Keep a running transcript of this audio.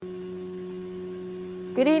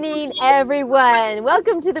Good evening, everyone.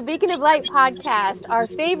 Welcome to the Beacon of Light podcast, our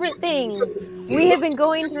favorite things. We have been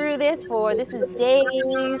going through this is day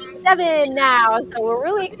 7 now. So we're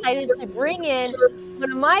really excited to bring in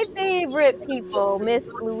one of my favorite people, Miss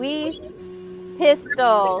Louise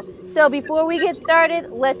Pistol. So before we get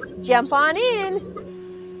started, let's jump on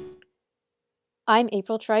in. I'm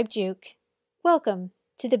April Tribe Juke. Welcome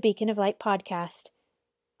to the Beacon of Light podcast.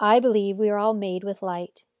 I believe we are all made with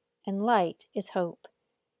light, and light is hope.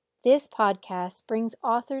 This podcast brings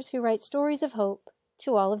authors who write stories of hope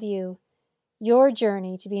to all of you. Your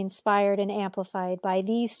journey to be inspired and amplified by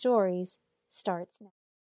these stories starts now.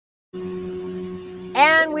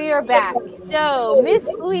 And we are back. So, Miss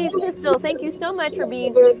Louise Pistol, thank you so much for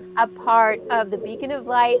being a part of the Beacon of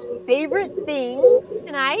Light favorite things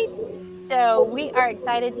tonight. So, we are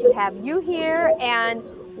excited to have you here. And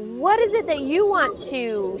what is it that you want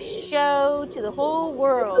to show to the whole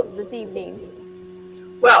world this evening?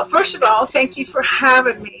 Well, first of all, thank you for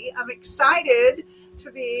having me. I'm excited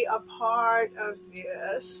to be a part of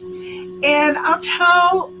this. And I'll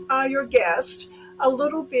tell your guest a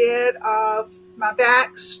little bit of my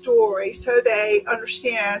backstory so they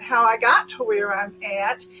understand how I got to where I'm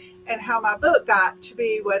at and how my book got to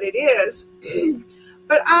be what it is.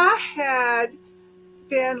 But I had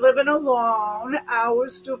been living alone. I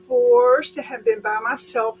was divorced. I had been by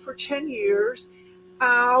myself for 10 years.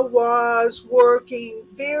 I was working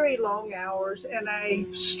very long hours in a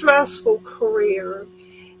stressful career,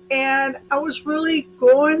 and I was really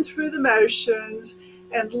going through the motions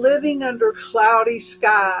and living under cloudy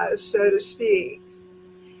skies, so to speak.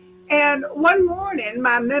 And one morning,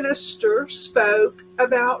 my minister spoke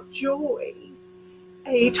about joy.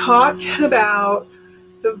 He talked about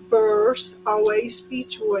the verse, always be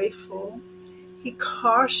joyful. He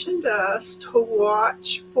cautioned us to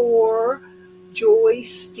watch for joy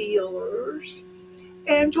stealers.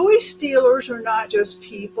 And joy stealers are not just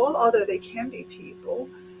people, although they can be people.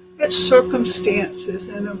 It's circumstances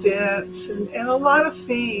and events and a lot of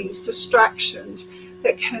things, distractions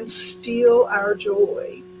that can steal our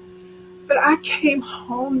joy. But I came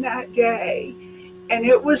home that day and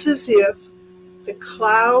it was as if the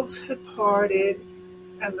clouds had parted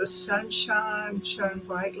and the sunshine shone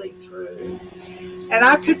brightly through. And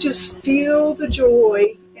I could just feel the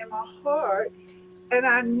joy in my heart. And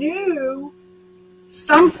I knew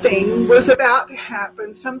something was about to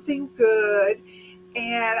happen, something good,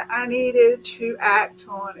 and I needed to act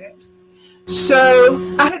on it.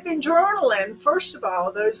 So I had been journaling, first of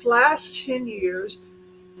all, those last 10 years,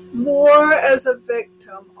 more as a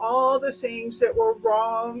victim, all the things that were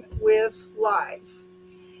wrong with life.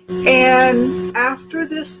 And after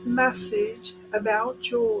this message about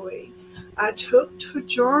joy, I took to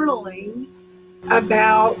journaling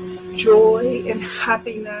about joy and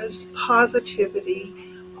happiness, positivity,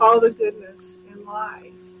 all the goodness in life.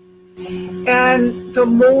 And the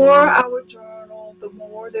more I would journal, the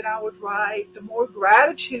more that I would write, the more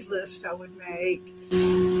gratitude list I would make,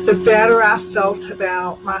 the better I felt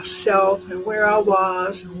about myself and where I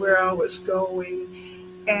was and where I was going.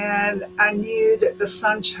 And I knew that the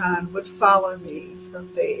sunshine would follow me from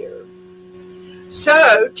there.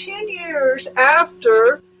 So 10 years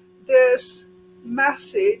after this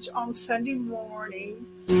message on Sunday morning,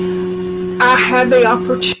 I had the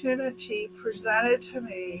opportunity presented to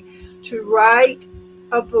me to write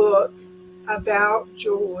a book about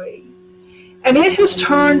joy. And it has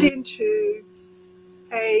turned into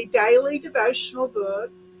a daily devotional book,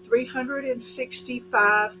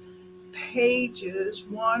 365 pages,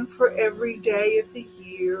 one for every day of the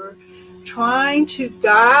year, trying to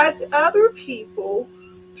guide other people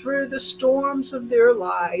through the storms of their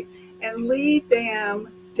life and lead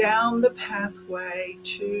them down the pathway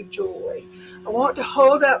to joy. I want to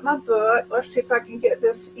hold up my book. Let's see if I can get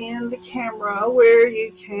this in the camera where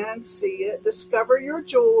you can see it. Discover Your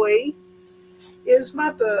Joy is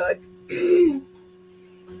my book.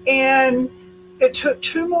 And it took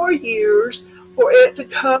 2 more years for it to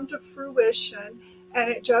come to fruition, and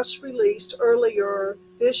it just released earlier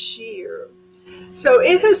this year. So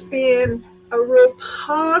it has been a real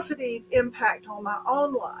positive impact on my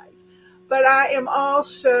own life, but I am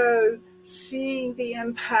also seeing the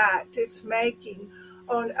impact it's making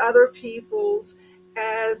on other people's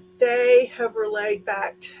as they have relayed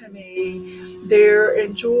back to me their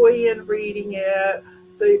enjoying reading it.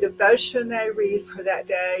 The devotion they read for that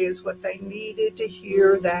day is what they needed to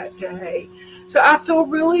hear that day. So I feel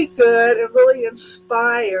really good and really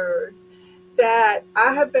inspired that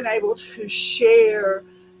I have been able to share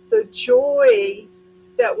the joy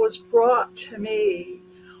that was brought to me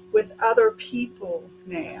with other people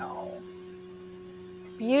now.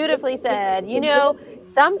 Beautifully said.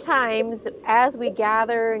 sometimes as we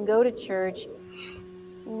gather and go to church,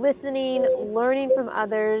 listening, learning from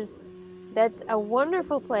others, that's a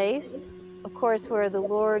wonderful place, of course, where the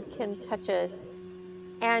Lord can touch us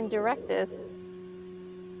and direct us.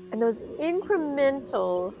 And those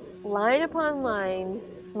incremental, line upon line,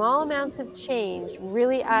 small amounts of change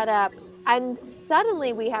really add up. And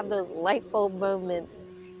suddenly we have those light bulb moments.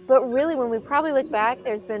 But really, when we probably look back,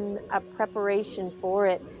 there's been a preparation for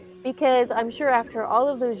it. Because I'm sure after all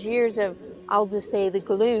of those years of, I'll just say the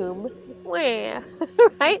gloom, wah,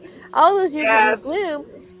 right? All those years of the Yes. gloom,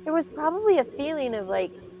 there was probably a feeling of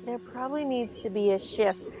like, there probably needs to be a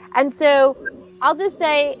shift. And so I'll just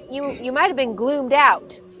say you might have been gloomed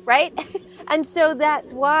out, right? And so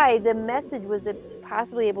that's why the message was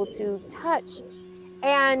possibly able to touch.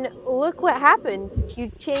 And look what happened.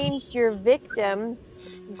 You changed your victim,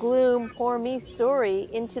 gloom, poor me story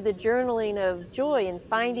into the journaling of joy and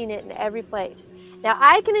finding it in every place. Now,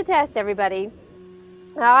 I can attest, everybody,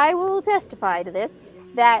 I will testify to this,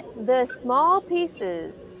 that the small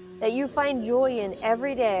pieces that you find joy in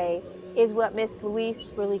every day is what Miss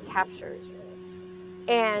Louise really captures.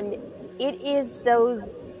 And it is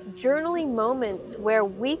those journaling moments where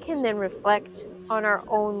we can then reflect on our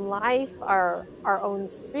own life, our own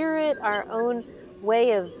spirit, our own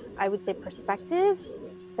way of, I would say, perspective,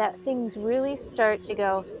 that things really start to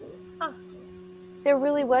go, huh, there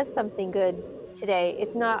really was something good today.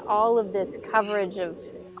 It's not all of this coverage of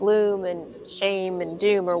gloom and shame and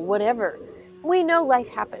doom or whatever. We know life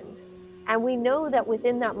happens. And we know that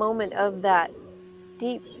within that moment of that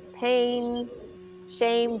deep pain,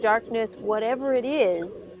 shame, darkness, whatever it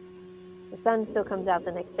is, the sun still comes out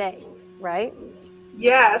the next day, right?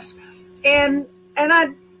 Yes. And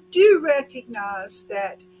I do recognize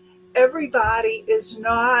that everybody is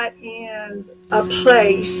not in a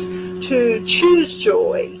place to choose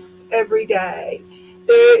joy every day.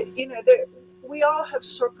 We all have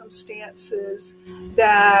circumstances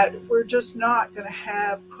that we're just not going to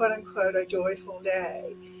have, quote unquote, a joyful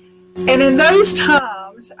day. And in those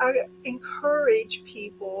times, I encourage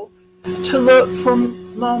people to look for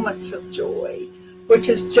moments of joy, which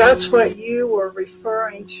is just what you were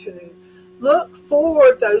referring to. Look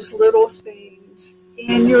for those little things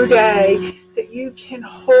in your day that you can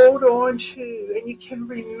hold on to and you can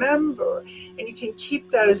remember and you can keep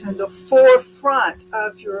those in the forefront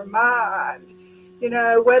of your mind.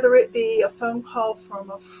 Whether it be a phone call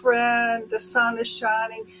from a friend, the sun is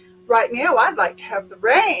shining. Right now, I'd like to have the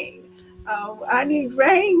rain. I need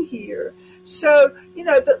rain here. So,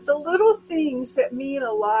 the little things that mean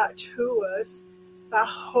a lot to us, by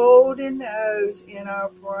holding those in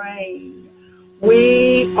our brain,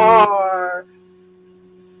 we are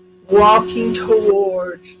walking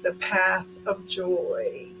towards the path of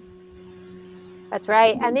joy. That's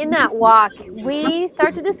right. And in that walk, we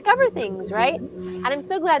start to discover things, right? And I'm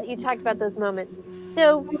so glad that you talked about those moments.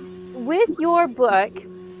 So, with your book,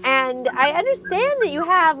 and I understand that you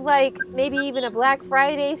have like maybe even a Black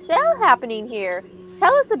Friday sale happening here.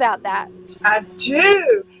 Tell us about that. I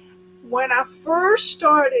do. When I first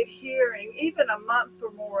started hearing, even a month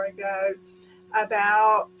or more ago,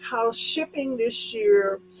 about how shipping this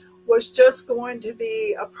year was just going to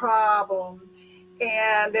be a problem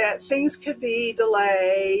and that things could be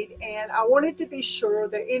delayed. And I wanted to be sure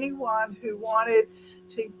that anyone who wanted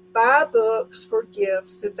to buy books for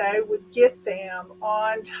gifts, that they would get them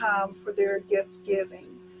on time for their gift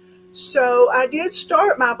giving. So I did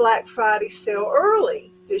start my Black Friday sale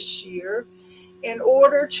early this year in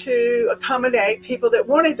order to accommodate people that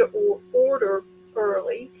wanted to order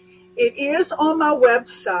early. It is on my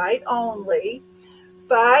website only,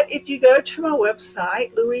 but if you go to my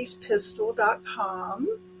website, louisepistol.com,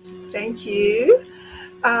 thank you,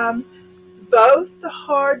 both the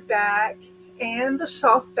hardback and the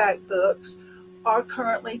softback books are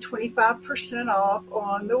currently 25% off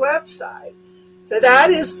on the website. So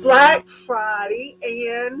that is Black Friday,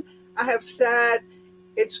 and I have said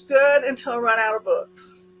it's good until I run out of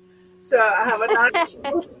books. So I have a nice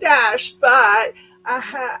stash, but I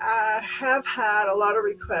have had a lot of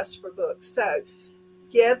requests for books. So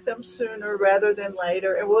get them sooner rather than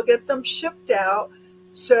later, and we'll get them shipped out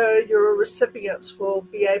so your recipients will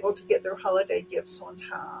be able to get their holiday gifts on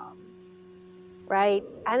time. Right.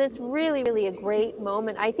 And it's really, really a great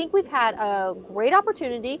moment. I think we've had a great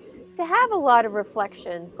opportunity to have a lot of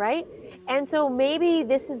reflection, right? And so maybe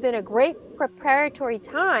this has been a great preparatory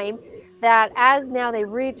time that as now they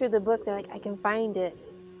read through the book, they're like, I can find it,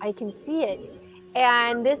 I can see it.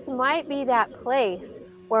 And this might be that place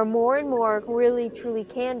where more and more really, truly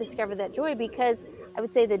can discover that joy, because I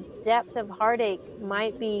would say the depth of heartache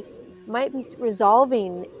might be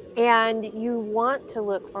resolving and you want to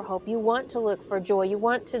look for hope, you want to look for joy, you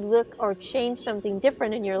want to look or change something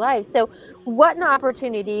different in your life. So what an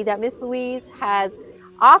opportunity that Miss Louise has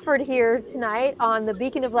offered here tonight on the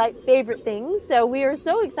Beacon of Light Favorite Things. So we are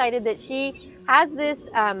so excited that she has this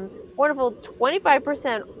wonderful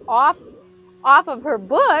 25% off of her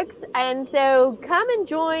books. And so come and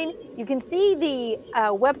join. You can see the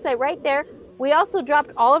website right there. We also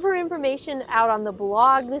dropped all of her information out on the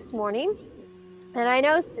blog this morning. And I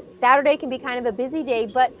know Saturday can be kind of a busy day,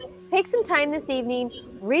 but take some time this evening,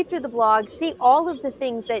 read through the blog, see all of the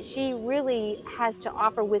things that she really has to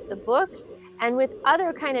offer with the book and with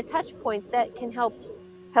other kind of touch points that can help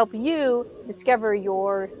you discover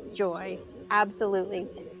your joy. Absolutely.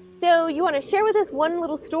 So you want to share with us one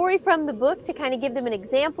little story from the book to kind of give them an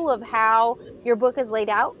example of how your book is laid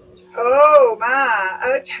out? Oh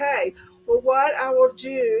my, okay. Well, what I will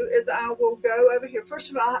do is I will go over here.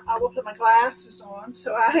 First of all, I will put my glasses on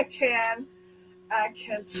so I can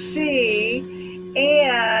see.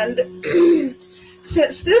 And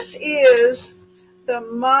since this is the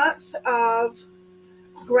month of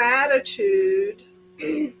gratitude,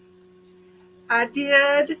 I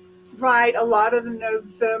did write a lot of the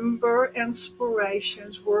November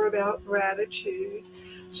inspirations were about gratitude.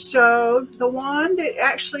 So the one that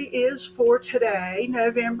actually is for today,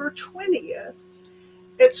 November 20th,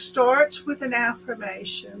 it starts with an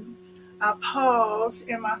affirmation. I pause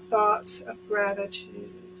in my thoughts of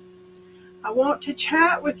gratitude. I want to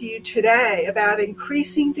chat with you today about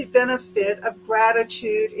increasing the benefit of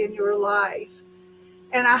gratitude in your life.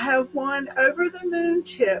 And I have one over-the-moon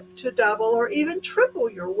tip to double or even triple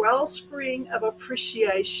your wellspring of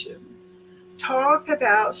appreciation. Talk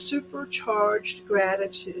about supercharged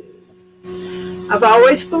gratitude. I've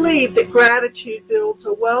always believed that gratitude builds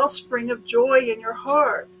a wellspring of joy in your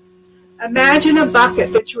heart. Imagine a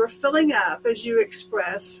bucket that you are filling up as you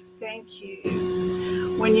express thank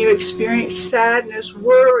you. When you experience sadness,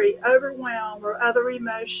 worry, overwhelm, or other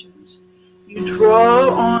emotions, you draw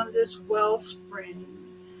on this wellspring.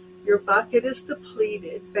 Your bucket is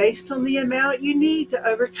depleted based on the amount you need to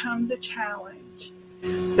overcome the challenge.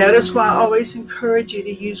 That is why I always encourage you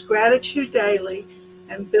to use gratitude daily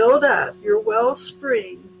and build up your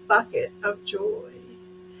wellspring bucket of joy.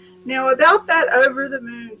 Now, about that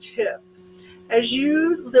over-the-moon tip, as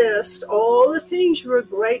you list all the things you are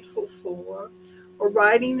grateful for, or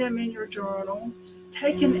writing them in your journal,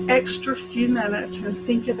 take an extra few minutes and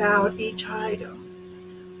think about each item.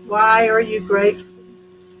 Why are you grateful?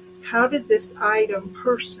 How did this item,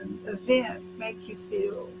 person, event make you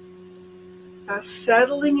feel? By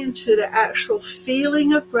settling into the actual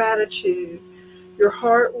feeling of gratitude, your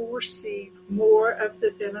heart will receive more of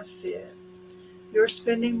the benefit. You're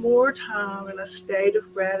spending more time in a state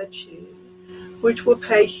of gratitude, which will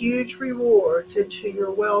pay huge rewards into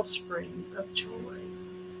your wellspring of joy.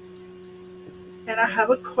 And I have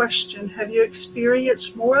a question. Have you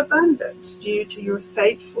experienced more abundance due to your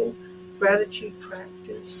faithful gratitude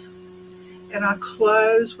practice? And I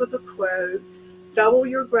close with a quote, double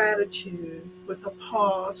your gratitude with a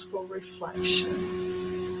pause for reflection.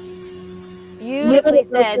 Beautifully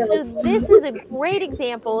said. So this is a great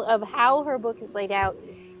example of how her book is laid out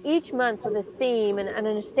each month with a theme and an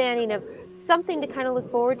understanding of something to kind of look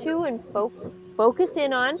forward to and focus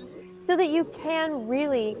in on so that you can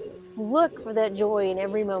really look for that joy in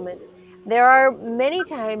every moment. There are many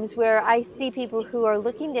times where I see people who are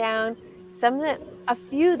looking down, a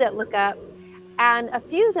few that look up, and a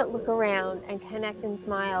few that look around and connect and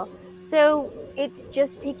smile. So it's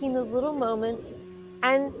just taking those little moments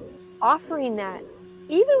and offering that.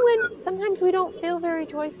 Even when sometimes we don't feel very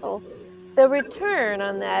joyful, the return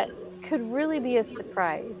on that could really be a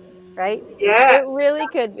surprise, right? Yes. It really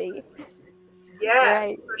could be. Yes,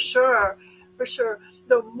 Right. for sure. For sure.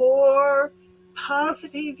 The more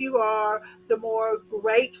positive you are, the more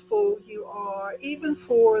grateful you are, even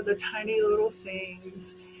for the tiny little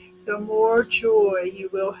things, the more joy you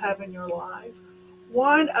will have in your life.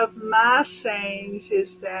 One of my sayings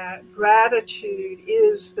is that gratitude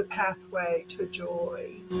is the pathway to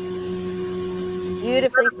joy.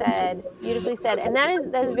 Beautifully said. Beautifully said. And that is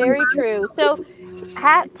very true. So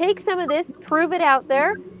take some of this, prove it out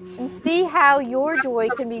there, and see how your joy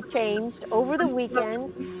can be changed over the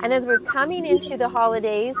weekend. And as we're coming into the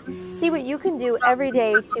holidays, see what you can do every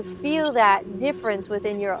day to feel that difference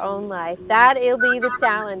within your own life. That'll be the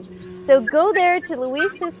challenge. So go there to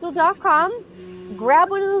louisepistol.com, grab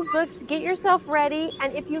one of those books, get yourself ready.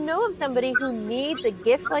 And if you know of somebody who needs a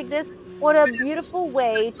gift like this, what a beautiful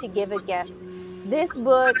way to give a gift. This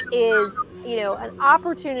book is, an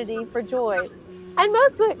opportunity for joy. And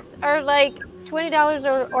most books are like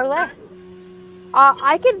 $20 or less.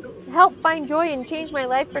 I could help find joy and change my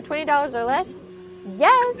life for $20 or less.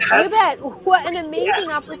 Yes, you Yes. bet. What an amazing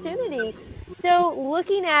Yes. opportunity. So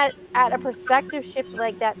looking at a perspective shift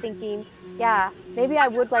like that, thinking, yeah, maybe I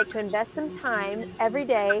would like to invest some time every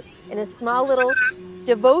day in a small little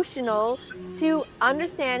devotional to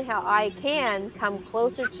understand how I can come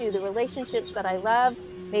closer to the relationships that I love,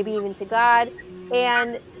 maybe even to God,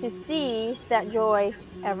 and to see that joy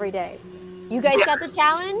every day. You guys got the Yes.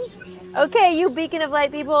 challenge? Okay, you Beacon of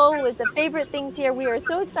Light people with the favorite things here. We are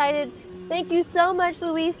so excited. Thank you so much,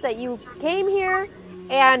 Louise, that you came here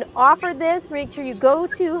and offered this. Make sure you go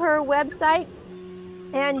to her website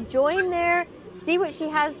and join there, see what she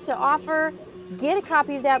has to offer, get a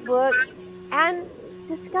copy of that book, and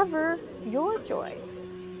discover your joy.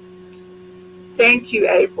 Thank you,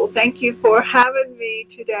 April. Thank you for having me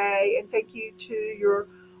today. And thank you to your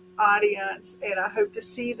audience. And I hope to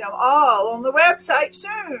see them all on the website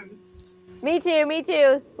soon. Me too, me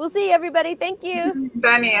too. We'll see you, everybody. Thank you.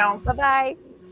 Bye now. Bye-bye.